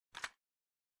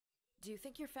Do you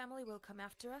think your family will come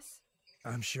after us?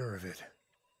 I'm sure of it.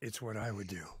 It's what I would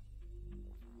do.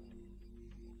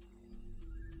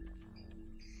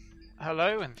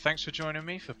 Hello, and thanks for joining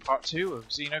me for part 2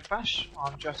 of Zeno Clash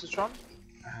on Juttatron,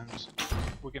 and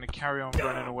we're going to carry on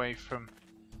running away from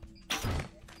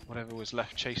whatever was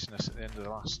left chasing us at the end of the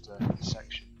last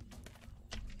section.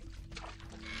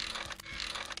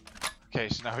 Okay,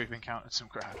 so now we've encountered some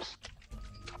crabs.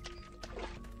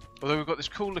 Although we've got this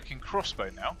cool looking crossbow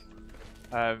now.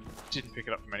 Didn't pick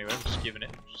it up from anywhere, I'm just giving it,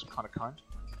 which is kind of kind.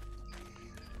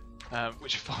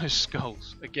 Which fires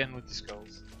skulls, again with the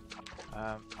skulls.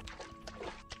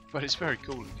 But it's very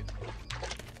cool looking.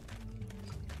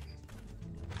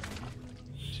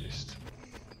 Just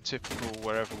typical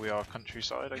wherever we are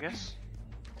countryside, I guess.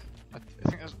 I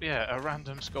think that's, yeah, a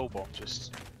random skull bomb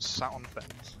just sat on the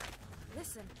fence.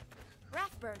 Listen,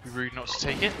 raftbirds. Be rude not to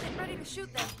take it. Get ready to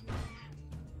shoot them.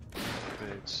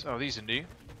 Birds. Oh, these are new.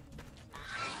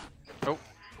 Oh.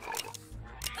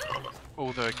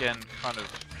 Although again, kind of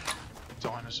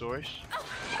dinosaurish.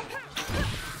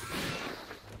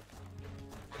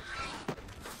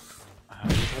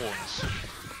 Horns.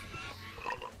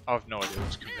 I have no idea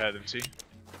what to compare them to.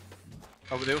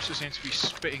 Oh, but they also seem to be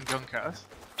spitting gunk at us.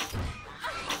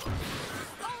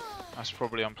 That's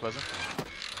probably unpleasant.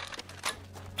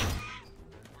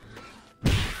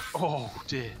 Oh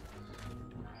dear.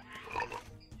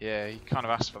 Yeah, he kind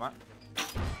of asked for that.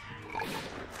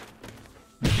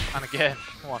 And again,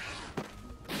 come on.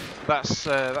 That's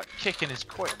that kicking is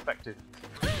quite effective.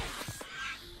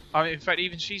 I mean, in fact,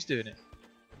 even she's doing it.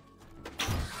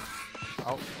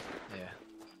 Oh, yeah.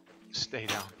 Stay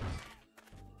down.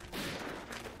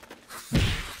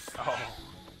 Oh.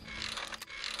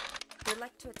 They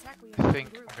like to attack. I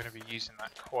think I'm going to be using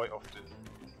that quite often.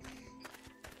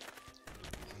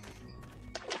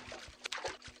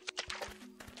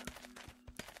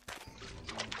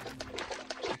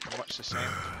 It's looking much the same.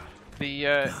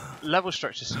 The level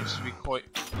structure seems to be quite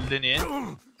linear,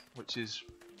 which is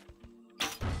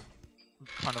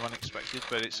kind of unexpected,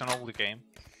 but it's an older game.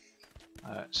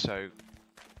 So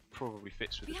probably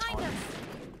fits with the time.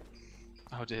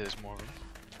 Oh dear, there's more of them.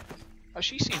 Oh,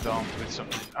 she seemed armed with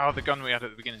something. Oh, the gun we had at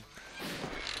the beginning.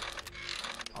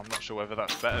 I'm not sure whether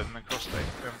that's better than the crossbow.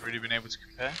 We haven't really been able to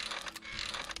compare.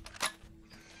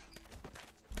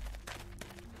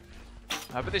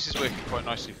 But this is working quite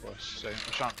nicely for us, so I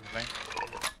shan't complain.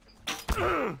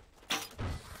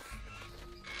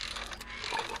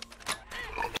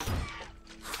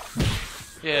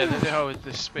 Yeah, with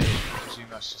the spitting, I presume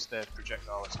that's just their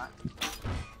projectile attack.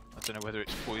 I don't know whether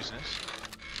it's poisonous.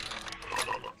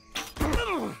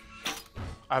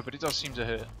 But it does seem to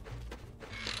hurt.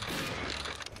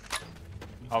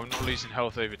 I'm not losing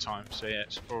health over time, so yeah,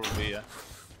 it's probably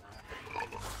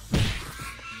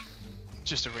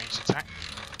just a ranged attack.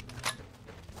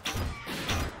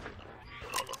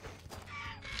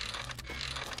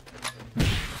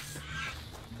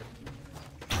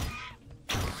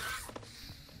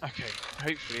 Okay,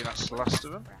 hopefully that's the last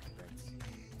of them.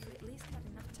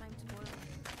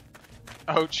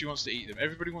 Oh, she wants to eat them.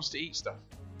 Everybody wants to eat stuff.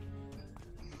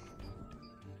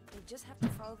 They just have to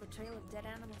follow the trail of dead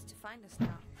animals to find us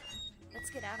now. Let's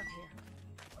get out of here.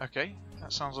 Okay,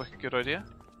 that sounds like a good idea.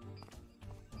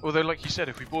 Although, like you said,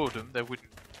 if we boiled them, there wouldn't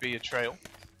be a trail.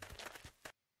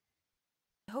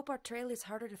 I hope our trail is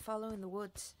harder to follow in the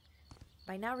woods.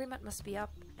 By now Rimat must be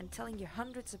up and telling your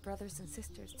hundreds of brothers and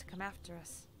sisters to come after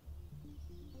us.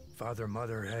 Father,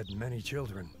 mother had many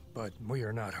children, but we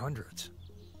are not hundreds.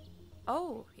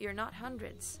 Oh, you're not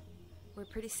hundreds. We're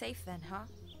pretty safe then, huh?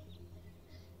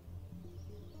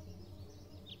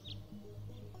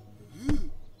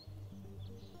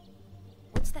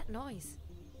 What's that noise?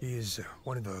 He is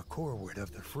one of the Corwids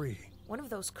of the Free. One of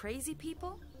those crazy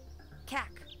people?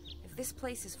 Cack, if this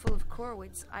place is full of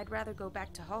Corwids, I'd rather go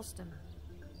back to Halston.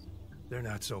 They're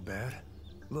not so bad.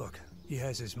 Look, he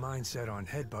has his mind set on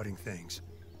headbutting things,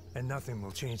 and nothing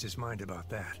will change his mind about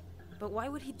that. But why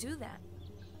would he do that?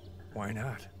 Why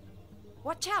not?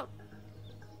 Watch out!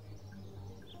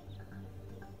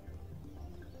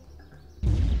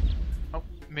 Oh,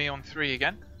 me on 3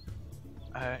 again.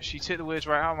 She took the words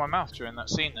right out of my mouth during that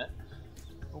scene there.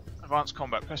 Oh, advanced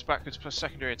combat. Press backwards plus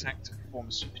secondary attack to perform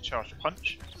a supercharged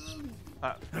punch.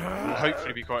 That will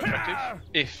hopefully be quite effective,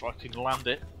 if I can land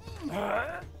it.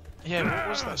 Yeah, what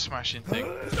was that smashing thing?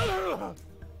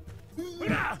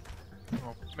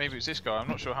 Well, maybe it's this guy. I'm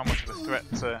not sure how much of a threat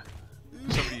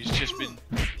somebody who's just been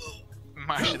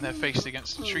mashing their face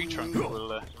against a tree trunk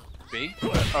will be.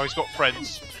 Oh, he's got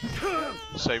friends,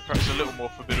 so perhaps a little more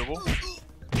formidable.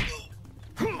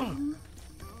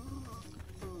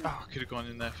 Oh, I could have gone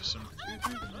in there for some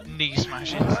knee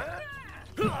smashing.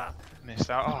 Missed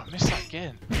out. Oh, I missed that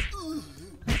again.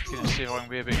 Gonna see if I can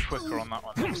be a bit quicker on that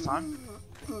one next time.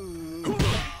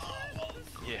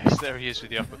 Yes, there he is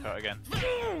with the uppercut again.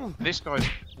 This guy's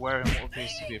wearing what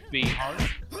appears to be a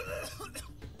beehive.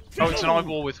 Oh, it's an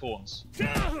eyeball with horns.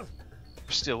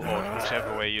 Still odd,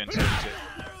 whichever way you interpret it.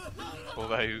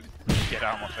 Although, get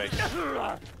out of my face.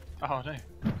 Oh no.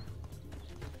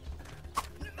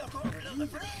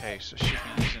 Okay, so should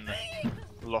be using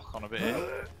the lock on a bit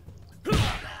here.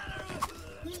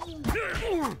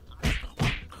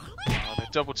 Oh, they're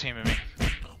double teaming me.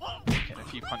 Getting a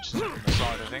few punches from the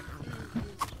side, I think.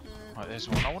 Right, there's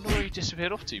one. I wonder where he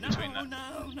disappeared off to between them.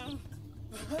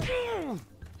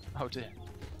 Oh dear.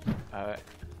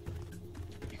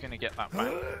 You're gonna get that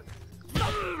back.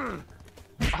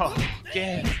 Oh,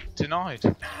 again! Denied!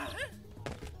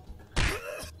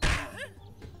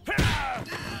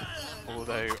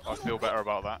 Although, I feel better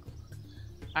about that.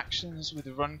 Actions with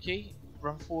the run key.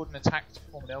 Run forward and attack to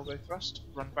perform an elbow thrust.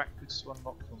 Run backwards to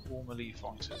unlock from all melee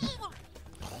fighters.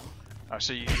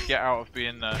 So you can get out of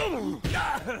being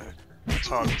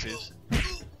targeted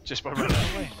just by running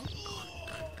away.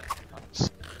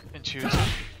 That's intuitive.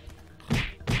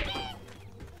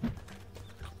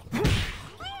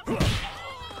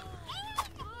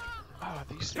 Oh,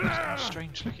 these things are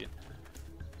strange looking.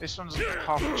 This one's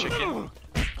half a chicken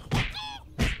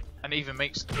and even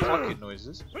makes clucking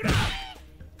noises.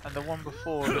 And the one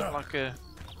before looked like a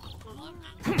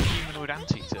humanoid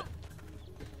anteater.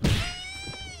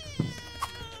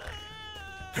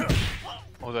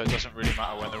 Although it doesn't really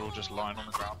matter when they're all just lying on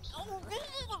the ground.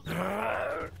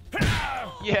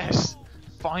 Yes!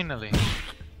 Finally!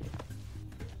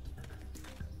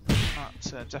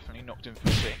 That definitely knocked him for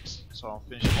 6, so I'll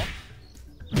finish him off.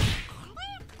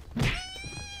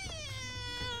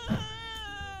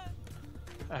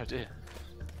 Oh dear.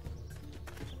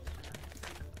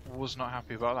 Was not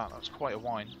happy about that. That's quite a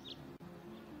whine.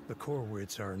 The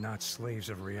Corwids are not slaves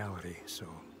of reality, so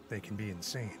they can be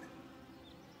insane.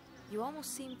 You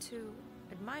almost seem to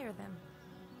admire them.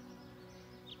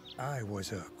 I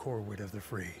was a Corwid of the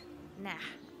Free. Nah,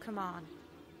 come on.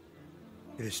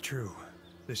 It is true.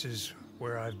 This is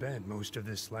where I've been most of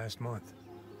this last month.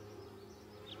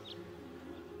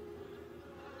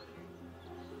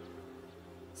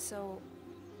 So,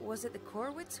 was it the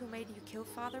Corwids who made you kill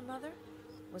Father, Mother?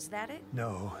 Was that it?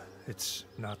 No, it's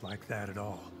not like that at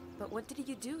all. But what did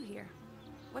you do here?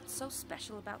 What's so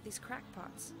special about these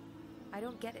crackpots? I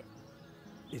don't get it.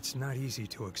 It's not easy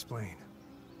to explain.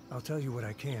 I'll tell you what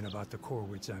I can about the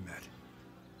Corwids I met.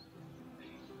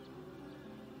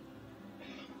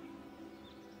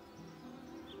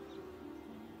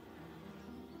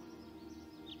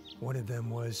 One of them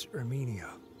was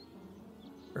Erminia.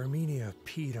 Erminia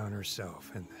peed on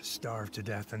herself and starved to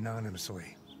death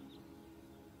anonymously.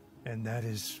 And that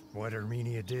is what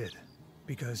Erminia did.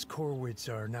 Because Corwids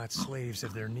are not slaves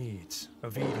of their needs,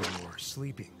 of eating or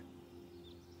sleeping.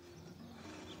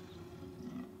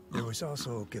 There was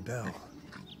also Gabel.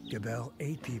 Gabel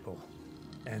ate people,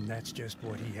 and that's just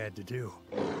what he had to do.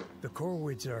 The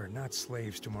Corwids are not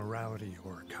slaves to morality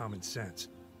or common sense.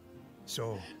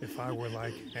 So, if I were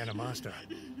like Anamasta,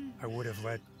 I would have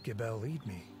let Gabel eat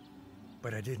me.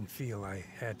 But I didn't feel I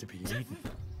had to be eaten.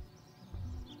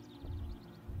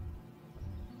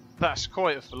 That's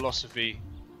quite a philosophy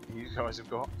you guys have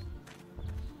got.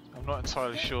 I'm not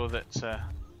entirely sure that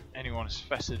anyone is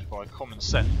fettered by common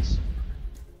sense.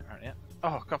 Right, yeah.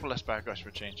 Oh, a couple less bad guys for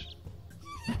a change.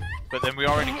 But then we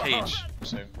are in a cage,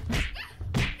 so...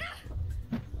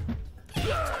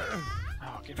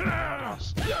 Oh, give me a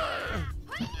roundhouse.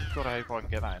 God, I hope I can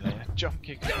get that in there. Jump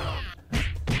kick as well.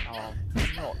 Oh,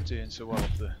 I'm not doing so well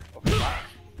off the bat.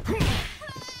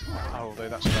 Oh, although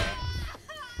that's better.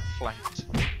 Flanked.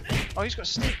 Oh, he's got a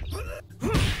stick!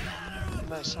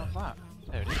 Let's have that.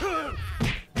 There it is.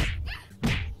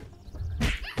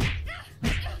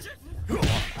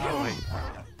 Oh, wait.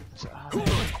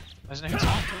 There's no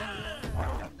time for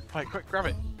that. Right, quick, grab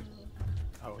it.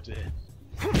 Oh dear.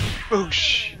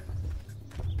 Boosh!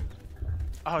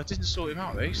 Oh, it didn't sort him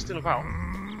out though, he's still about.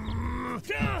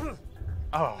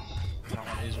 Oh, that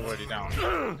one is already down.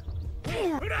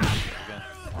 Again.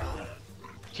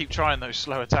 Keep trying those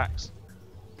slow attacks.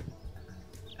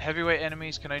 Heavyweight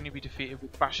enemies can only be defeated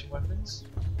with bashing weapons.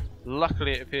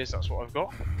 Luckily it appears that's what I've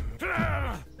got.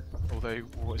 Although,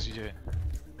 what is he doing?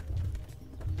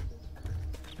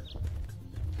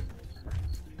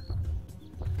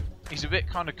 He's a bit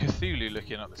kind of Cthulhu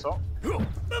looking at the top.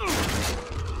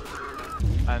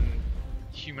 And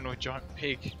humanoid giant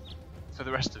pig for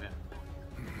the rest of him.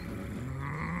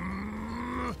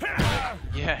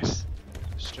 Yes!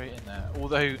 Straight in there.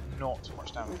 Although not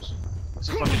much damage. This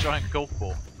is like a giant golf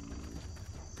ball.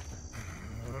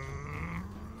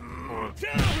 Or a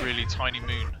really tiny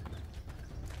moon.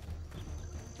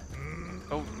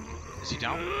 Oh, is he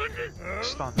down?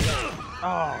 Stunned.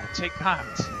 Oh, take that!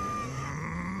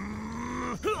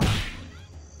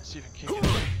 Let's see if I can kick it.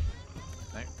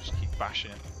 No, just keep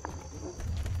bashing it.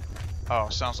 Oh,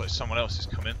 sounds like someone else has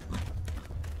come in.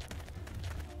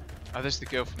 Oh, there's the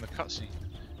girl from the cutscene.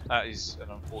 That is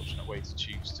an unfortunate way to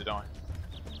choose to die.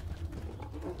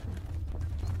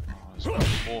 Oh,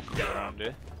 there's more coming around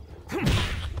here.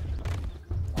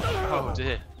 Oh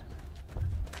dear.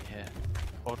 Yeah.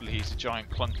 Oddly, he's a giant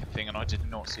clunking thing, and I did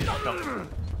not see that coming.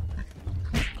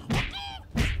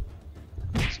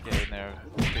 Let's get in there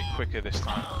a bit quicker this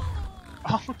time.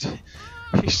 Oh,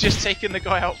 he's just taken the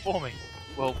guy out for me.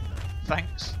 Well,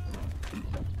 thanks.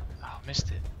 Oh,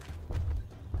 missed it.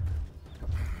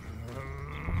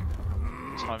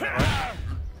 Time it right.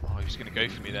 Oh, he was going to go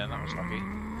for me then. That was lucky.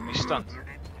 He's stunned.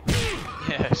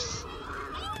 Yes.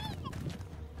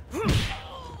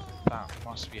 That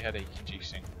must be headache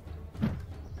inducing.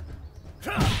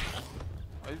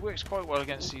 It works quite well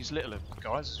against these littler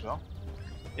guys as well.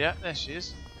 Yeah, there she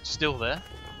is. Still there.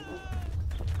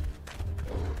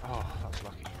 Oh, that was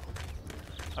lucky.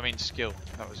 I mean skill.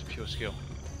 That was pure skill.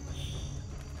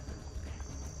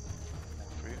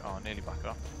 Oh, nearly back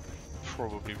up.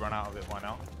 Probably run out of it by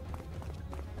now.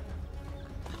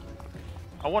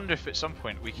 I wonder if at some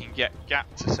point we can get Ghat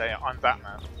to say I'm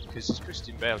Batman, because his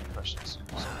Christian Bale impressions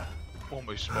is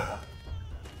almost spot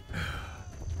on.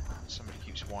 Somebody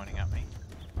keeps whining at me.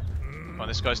 Oh,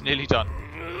 this guy's nearly done.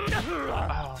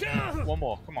 Oh, no. One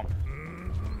more, come on.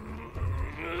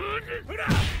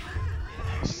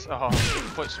 Yes. Oh,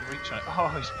 put some reach on it. Oh,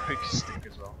 he's broke his stick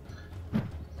as well.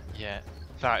 Yeah,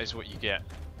 that is what you get.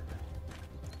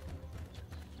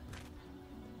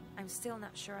 I'm still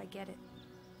not sure I get it.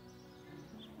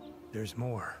 There's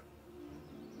more.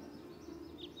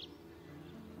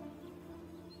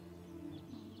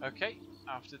 Okay,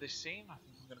 after this scene, I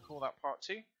think I'm going to call that part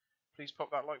 2. Please pop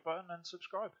that like button and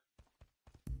subscribe.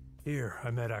 Here,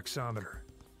 I met Oxometer.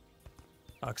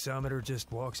 Oxometer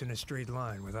just walks in a straight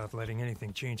line without letting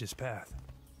anything change his path.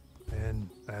 And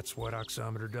that's what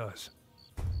Oxometer does.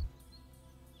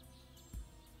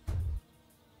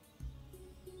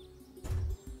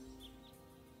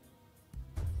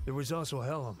 There was also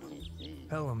Helm.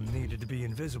 Helm needed to be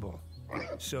invisible,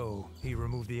 so he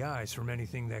removed the eyes from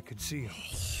anything that could see him.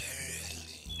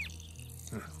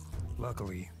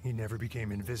 Luckily, he never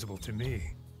became invisible to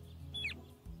me.